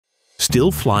Still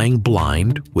flying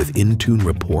blind with Intune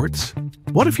reports?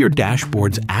 What if your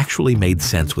dashboards actually made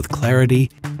sense with clarity,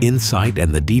 insight,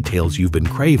 and the details you've been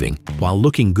craving while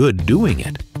looking good doing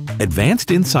it?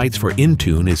 Advanced Insights for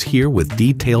Intune is here with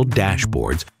detailed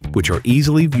dashboards which are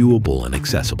easily viewable and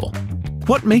accessible.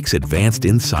 What makes Advanced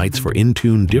Insights for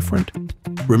Intune different?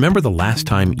 Remember the last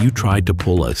time you tried to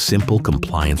pull a simple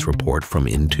compliance report from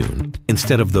Intune?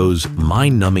 Instead of those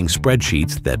mind-numbing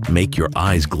spreadsheets that make your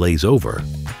eyes glaze over,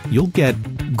 you'll get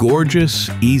gorgeous,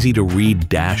 easy-to-read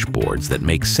dashboards that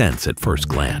make sense at first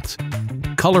glance.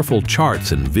 Colorful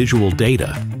charts and visual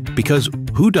data, because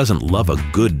who doesn't love a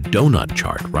good donut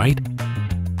chart, right?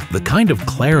 The kind of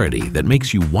clarity that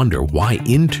makes you wonder why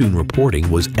Intune reporting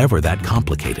was ever that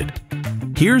complicated.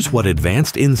 Here's what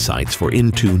Advanced Insights for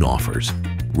Intune offers.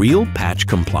 Real patch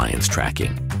compliance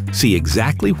tracking. See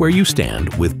exactly where you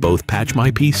stand with both Patch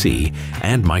My PC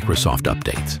and Microsoft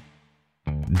updates.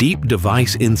 Deep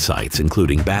device insights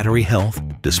including battery health,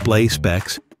 display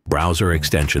specs, browser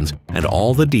extensions, and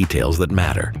all the details that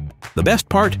matter. The best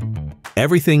part?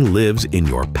 Everything lives in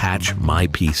your Patch My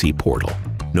PC portal.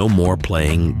 No more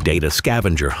playing data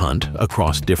scavenger hunt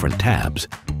across different tabs.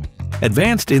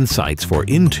 Advanced Insights for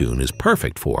Intune is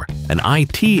perfect for an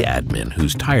IT admin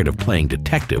who's tired of playing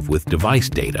detective with device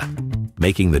data,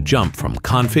 making the jump from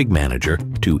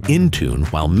ConfigMgr to Intune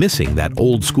while missing that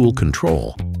old-school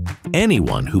control.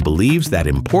 Anyone who believes that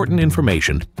important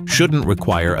information shouldn't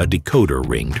require a decoder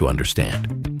ring to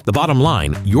understand. The bottom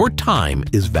line, your time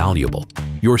is valuable,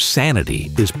 your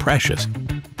sanity is precious,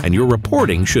 and your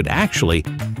reporting should actually,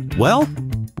 well,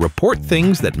 report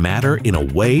things that matter in a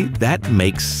way that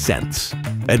makes sense.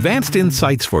 Advanced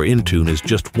Insights for Intune is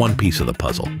just one piece of the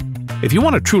puzzle. If you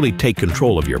want to truly take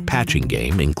control of your patching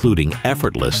game, including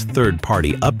effortless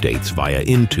third-party updates via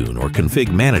Intune or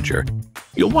ConfigMgr,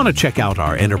 you'll want to check out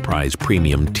our Enterprise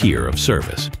Premium tier of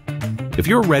service. If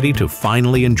you're ready to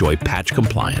finally enjoy patch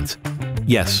compliance,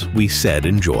 yes, we said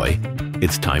enjoy,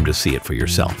 it's time to see it for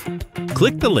yourself.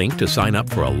 Click the link to sign up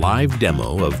for a live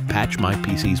demo of Patch My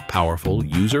PC's powerful,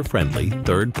 user-friendly,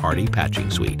 third-party patching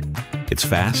suite. It's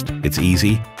fast, it's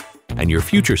easy, and your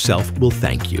future self will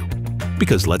thank you.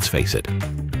 Because let's face it,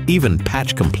 even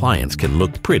patch compliance can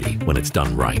look pretty when it's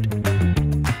done right.